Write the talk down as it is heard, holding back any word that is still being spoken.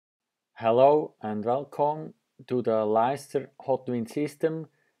Hello and welcome to the Leister Hotwind System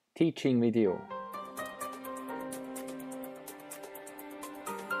teaching video.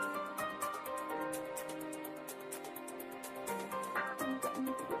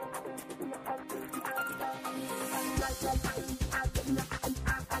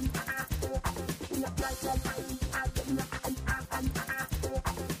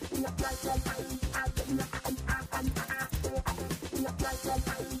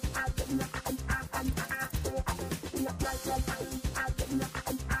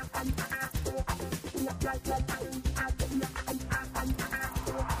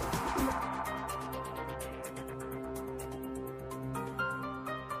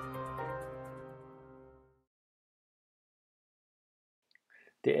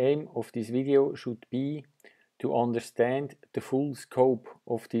 The aim of this video should be to understand the full scope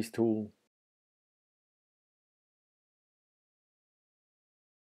of this tool.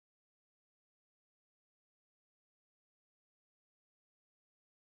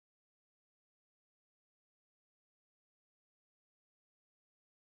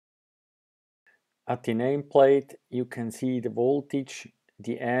 At the nameplate you can see the voltage,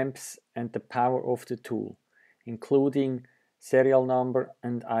 the amps and the power of the tool, including serial number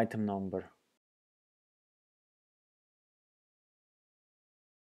and item number.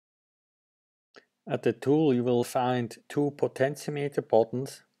 At the tool you will find two potentiometer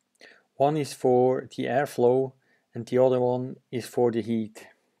buttons. One is for the airflow and the other one is for the heat.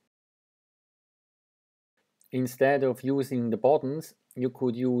 Instead of using the buttons, you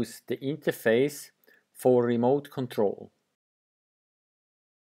could use the interface for remote control.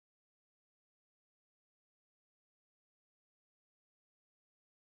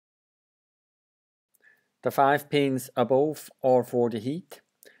 The 5 pins above are for the heat,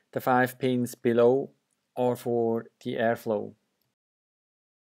 the 5 pins below are for the airflow.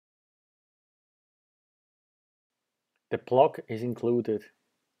 The plug is included.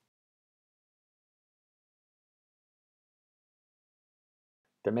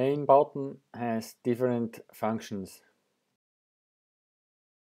 The main button has different functions.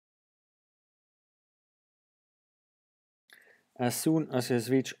 As soon as you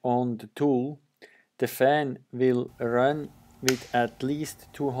switch on the tool, the fan will run with at least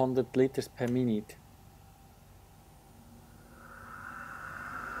 200 liters per minute.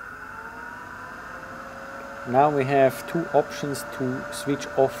 Now we have two options to switch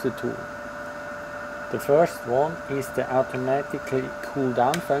off the tool. The first one is the automatically cool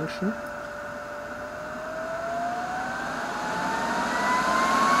down function.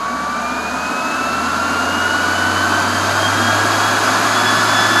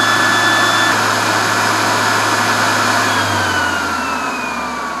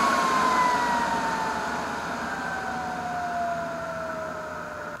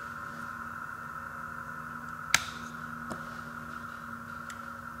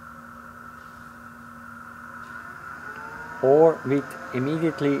 Or with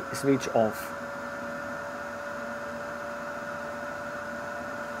immediately switch off.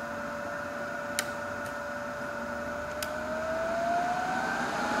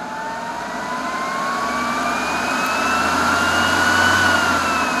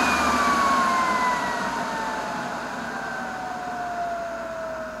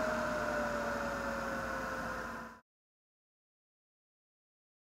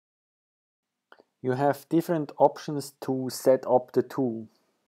 You have different options to set up the tool.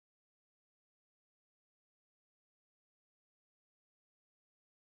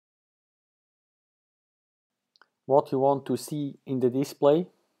 What you want to see in the display.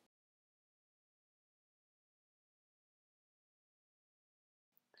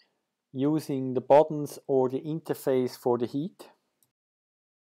 Using the buttons or the interface for the heat.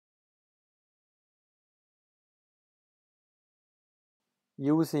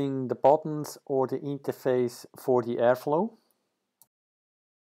 Using the buttons or the interface for the airflow.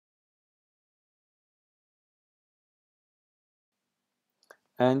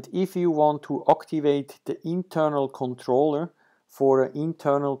 And if you want to activate the internal controller for an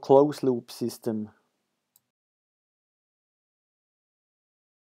internal closed loop system.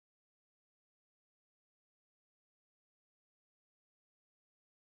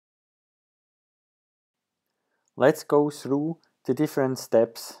 Let's go through the different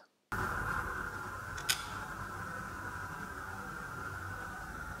steps.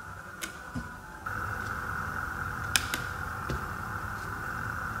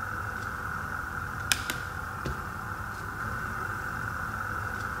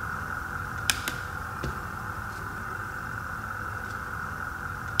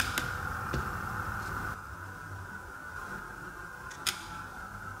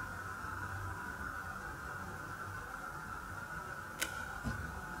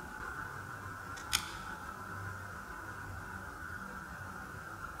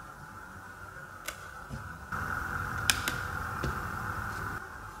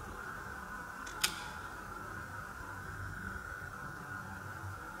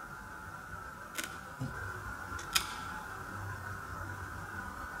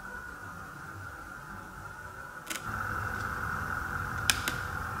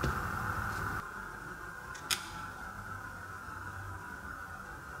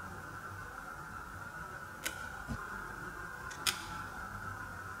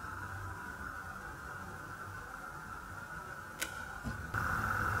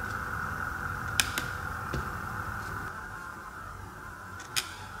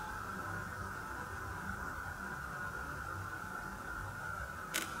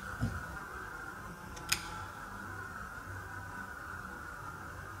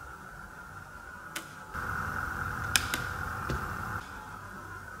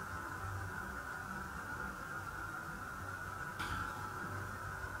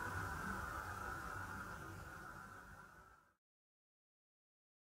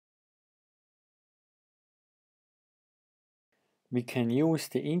 We can use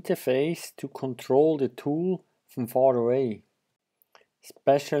the interface to control the tool from far away,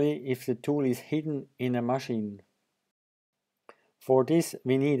 especially if the tool is hidden in a machine. For this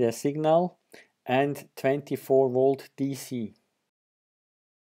we need a signal and 24-volt DC.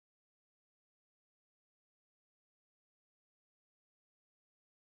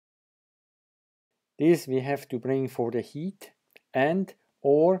 This we have to bring for the heat and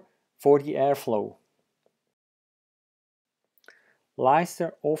or for the airflow.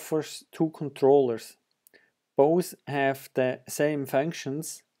 Leister offers two controllers. Both have the same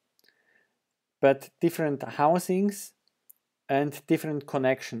functions, but different housings and different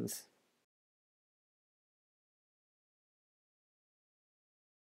connections.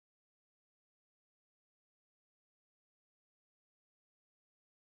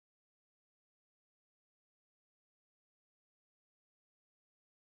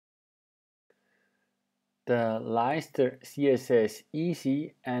 The Leister CSS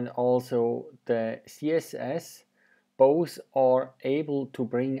Easy and also the CSS both are able to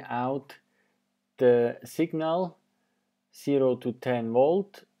bring out the signal 0 to 10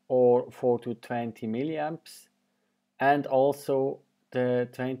 volt or 4 to 20 milliamps and also the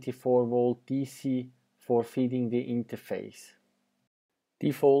 24 volt DC for feeding the interface.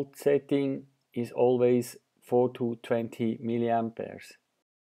 Default setting is always 4 to 20 milliamperes.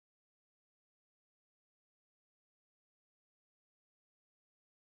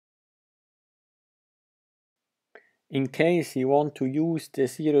 In case you want to use the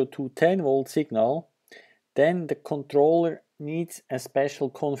 0 to 10 volt signal, then the controller needs a special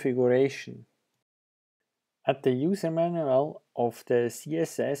configuration. At the user manual of the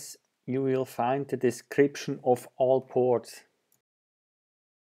CSS, you will find the description of all ports.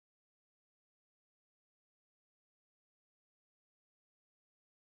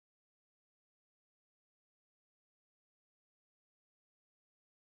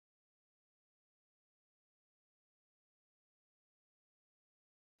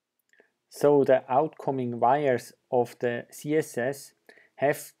 So the outgoing wires of the CSS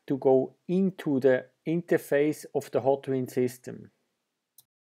have to go into the interface of the Hotwind system.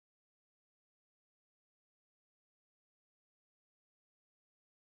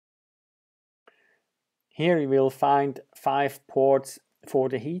 Here you will find 5 ports for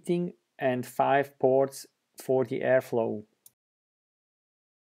the heating and 5 ports for the airflow.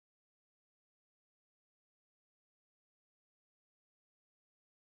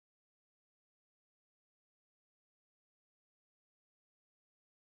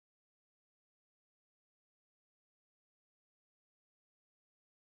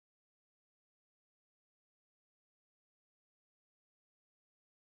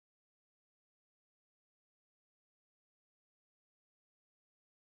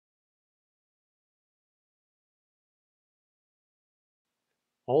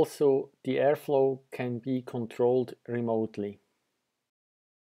 Also, the airflow can be controlled remotely.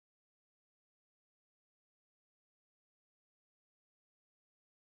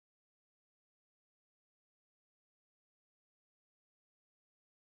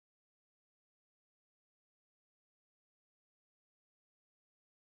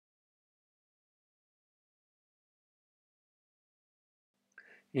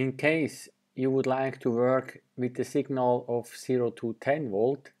 In case you would like to work with the signal of 0 to 10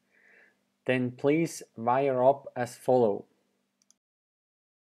 volt, then please wire up as follow.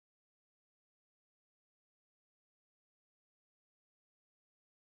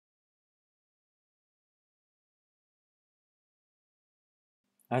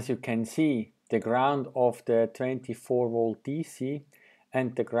 As you can see, the ground of the 24 volt DC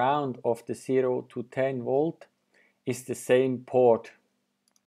and the ground of the 0 to 10 volt is the same port.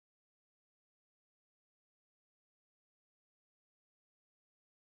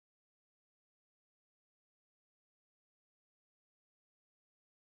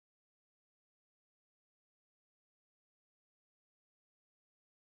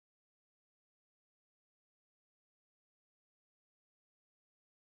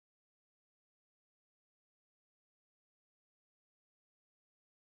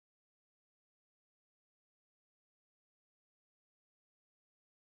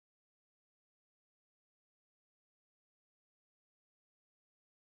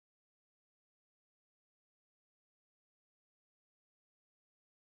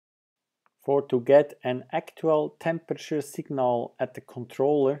 For to get an actual temperature signal at the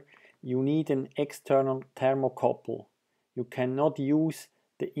controller, you need an external thermocouple. You cannot use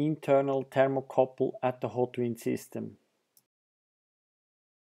the internal thermocouple at the Hotwind system.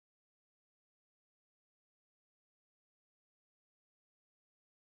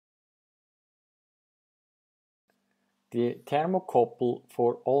 The thermocouple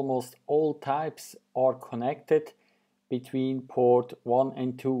for almost all types are connected between port 1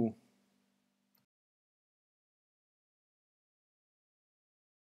 and 2.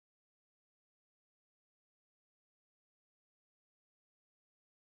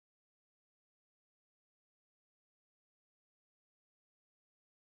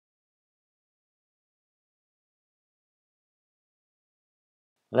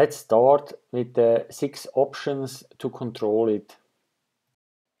 Let's start with the 6 options to control it.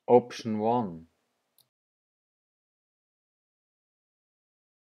 Option 1.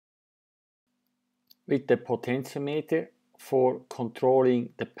 With the potentiometer for controlling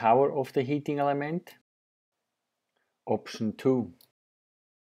the power of the heating element. Option 2.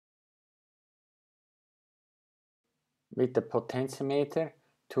 With the potentiometer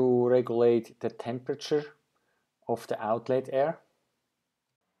to regulate the temperature of the outlet air.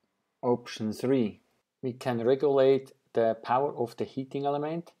 Option 3. We can regulate the power of the heating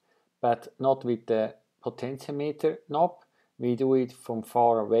element, but not with the potentiometer knob. We do it from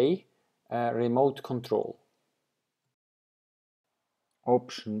far away, remote control.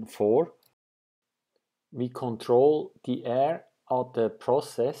 Option 4. We control the air at the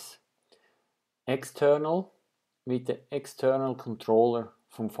process external with the external controller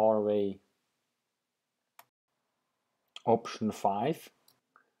from far away. Option 5.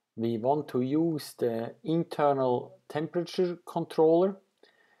 We want to use the internal temperature controller,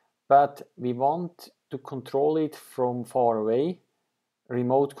 but we want to control it from far away,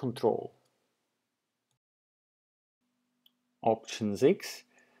 remote control. Option 6,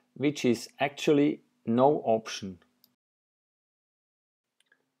 which is actually no option.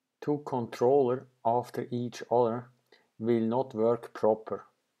 2 controllers after each other will not work proper.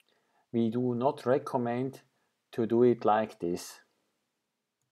 We do not recommend to do it like this.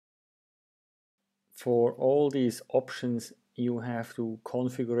 For all these options, you have to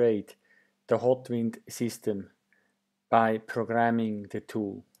configure the Hotwind system by programming the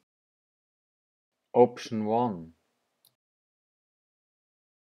tool. Option 1.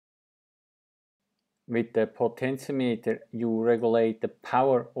 With the potentiometer, you regulate the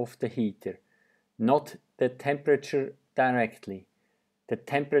power of the heater, not the temperature directly. The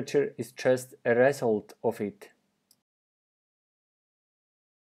temperature is just a result of it.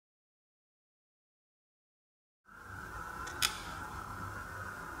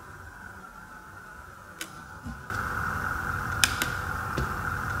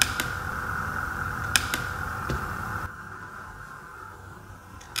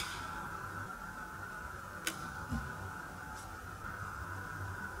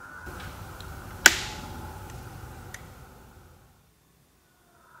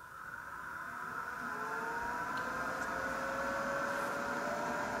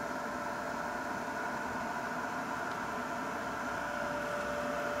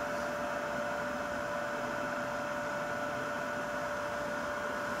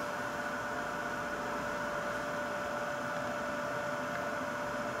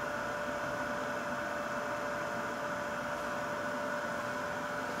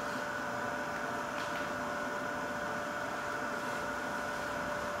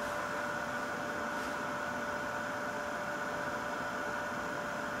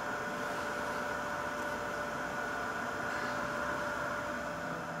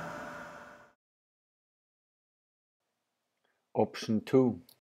 Option 2.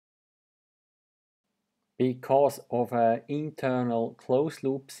 Because of an internal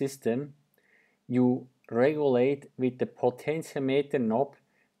closed-loop system, you regulate with the potentiometer knob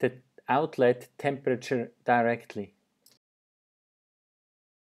the outlet temperature directly.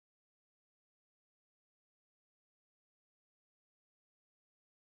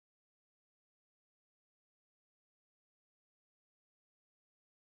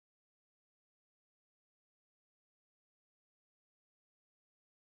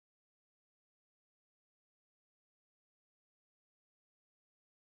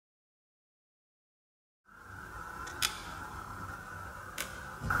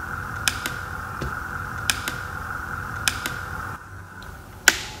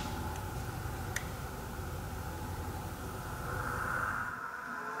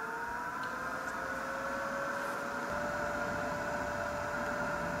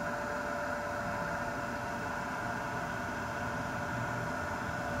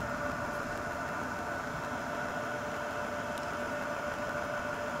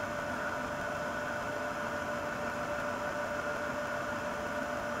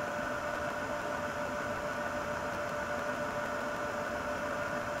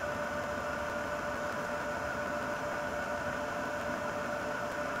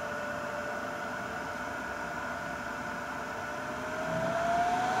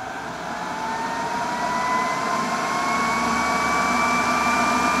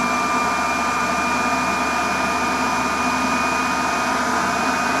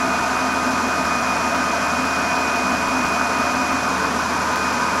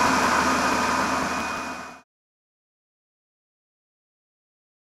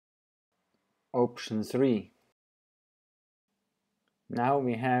 Option 3. Now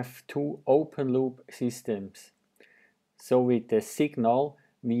we have two open loop systems. So with the signal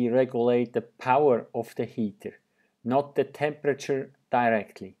we regulate the power of the heater, not the temperature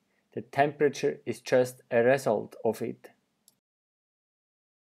directly. The temperature is just a result of it.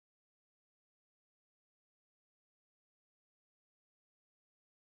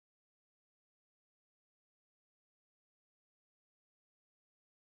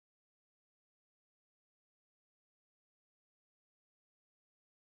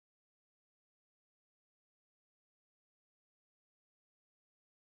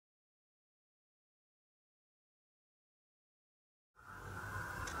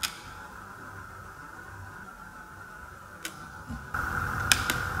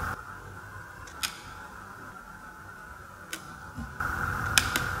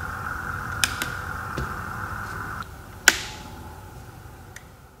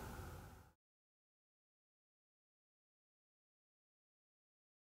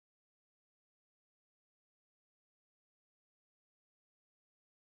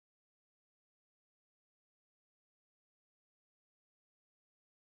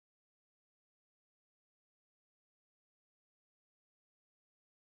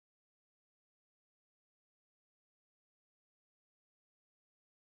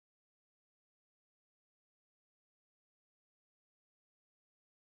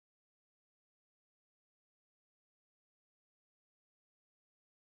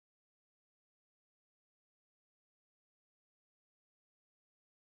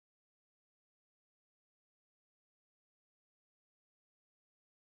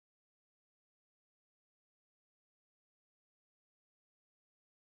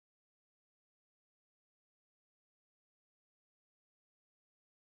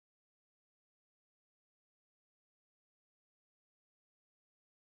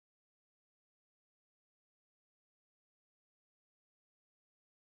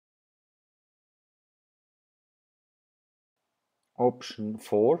 Option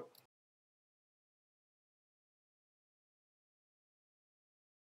 4.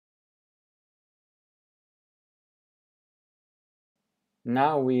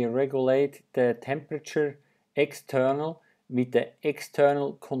 Now we regulate the temperature external with the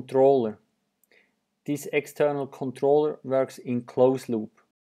external controller. This external controller works in closed loop.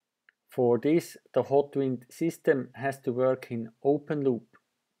 For this, the Hotwind system has to work in open loop.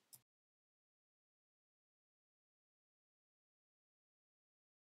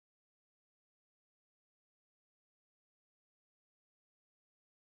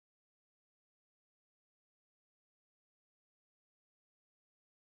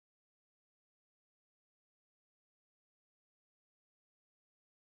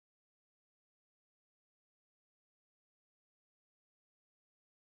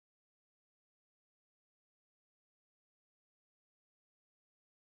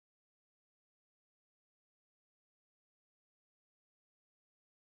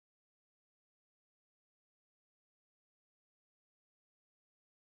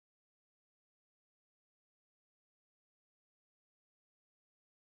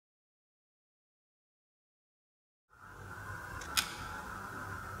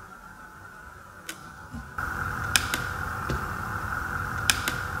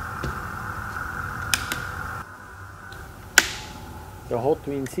 The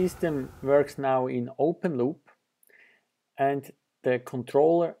Hotwind system works now in open loop, and the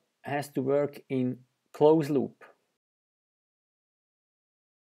controller has to work in closed loop.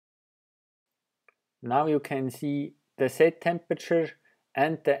 Now you can see the set temperature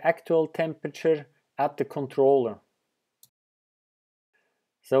and the actual temperature at the controller.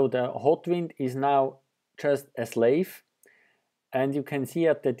 So the Hotwind is now just a slave, and you can see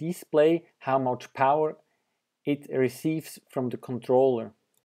at the display how much power it receives from the controller.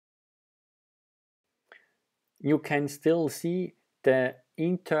 You can still see the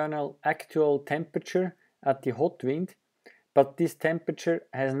internal actual temperature at the Hotwind, but this temperature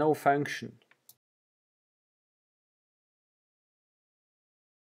has no function.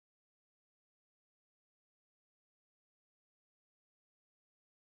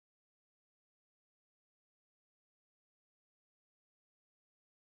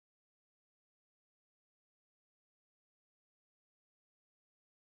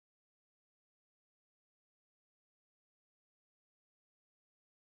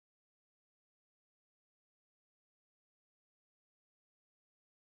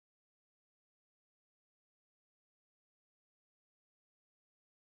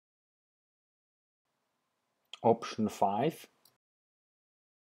 Option 5.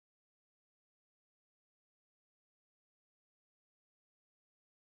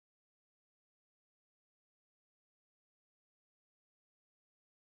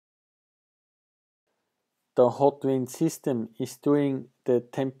 The Hotwind system is doing the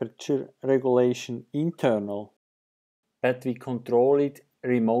temperature regulation internal, but we control it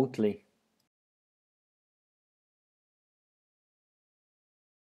remotely.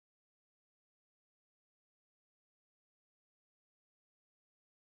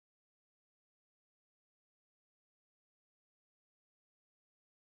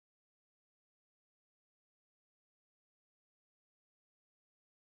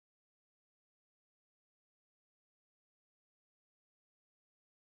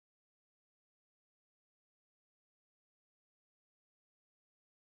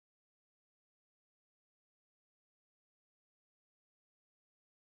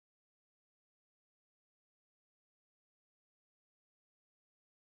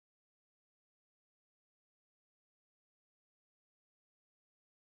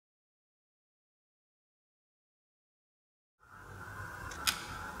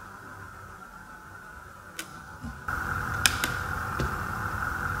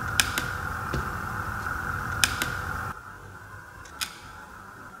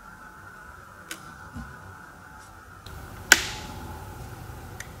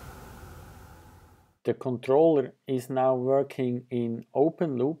 The controller is now working in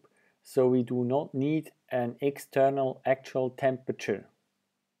open loop, so we do not need an external actual temperature.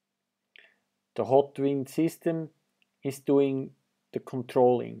 The Hotwind system is doing the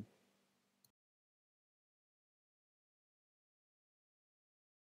controlling.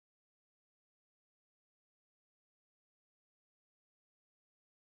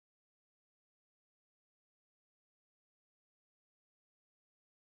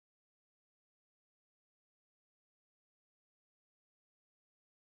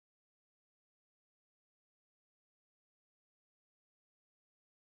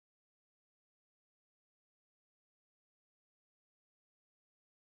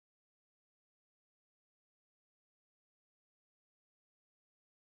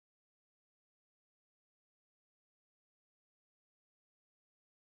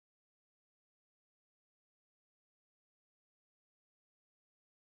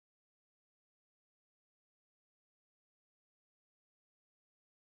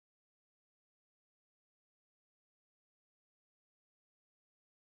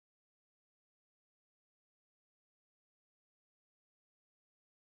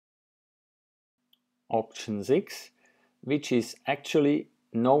 Option 6, which is actually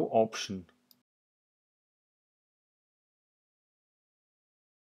no option.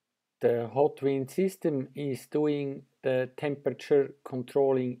 The Hotwind system is doing the temperature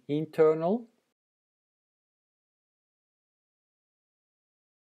controlling internal.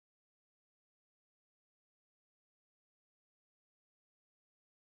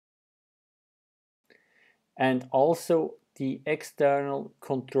 And also the external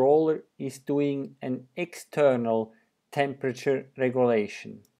controller is doing an external temperature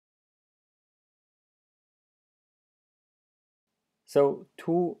regulation. So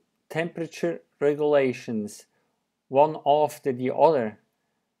two temperature regulations, one after the other,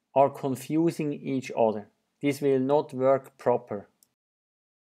 are confusing each other. This will not work proper.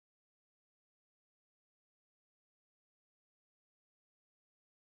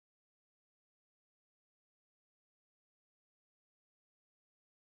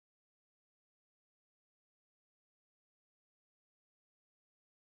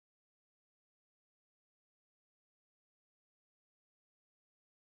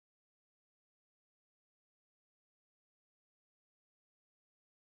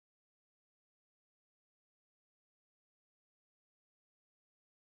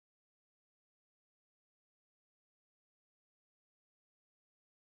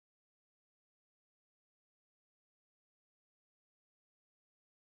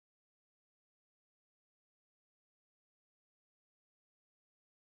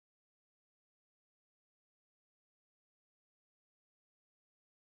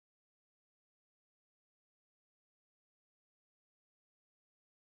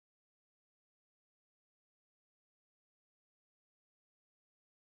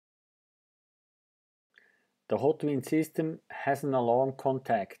 The Hotwind system has an alarm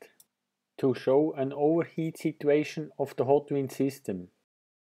contact to show an overheat situation of the Hotwind system.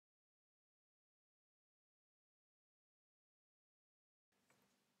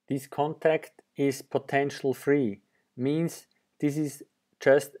 This contact is potential free, means this is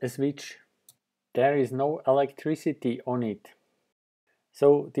just a switch. There is no electricity on it.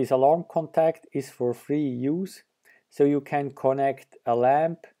 So this alarm contact is for free use, so you can connect a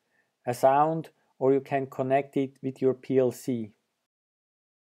lamp, a sound, or you can connect it with your PLC.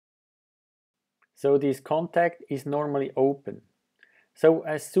 So this contact is normally open. So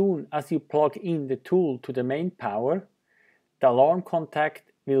as soon as you plug in the tool to the main power, the alarm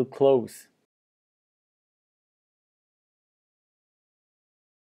contact will close.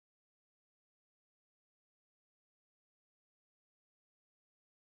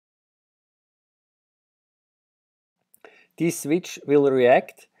 This switch will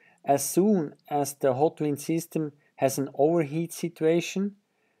react as soon as the Hotwind system has an overheat situation,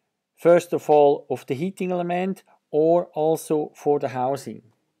 first of all of the heating element or also for the housing.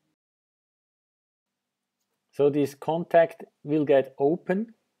 So this contact will get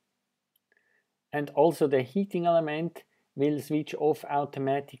open and also the heating element will switch off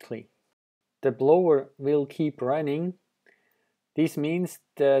automatically. The blower will keep running. This means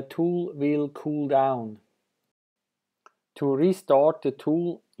the tool will cool down. To restart the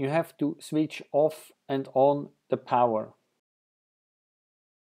tool, you have to switch off and on the power.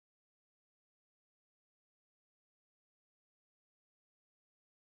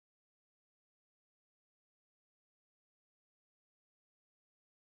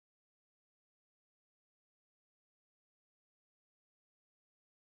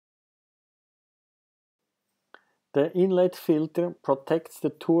 The inlet filter protects the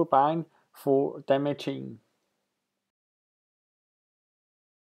turbine for damaging.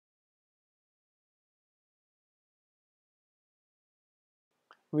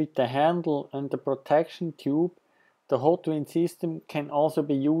 With the handle and the protection tube, the Hotwind system can also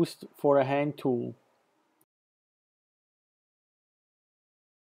be used for a hand tool.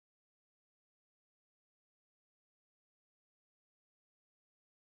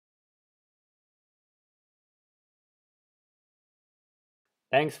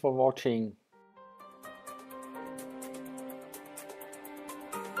 Thanks for watching.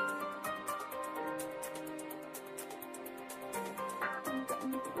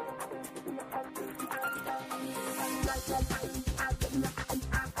 Like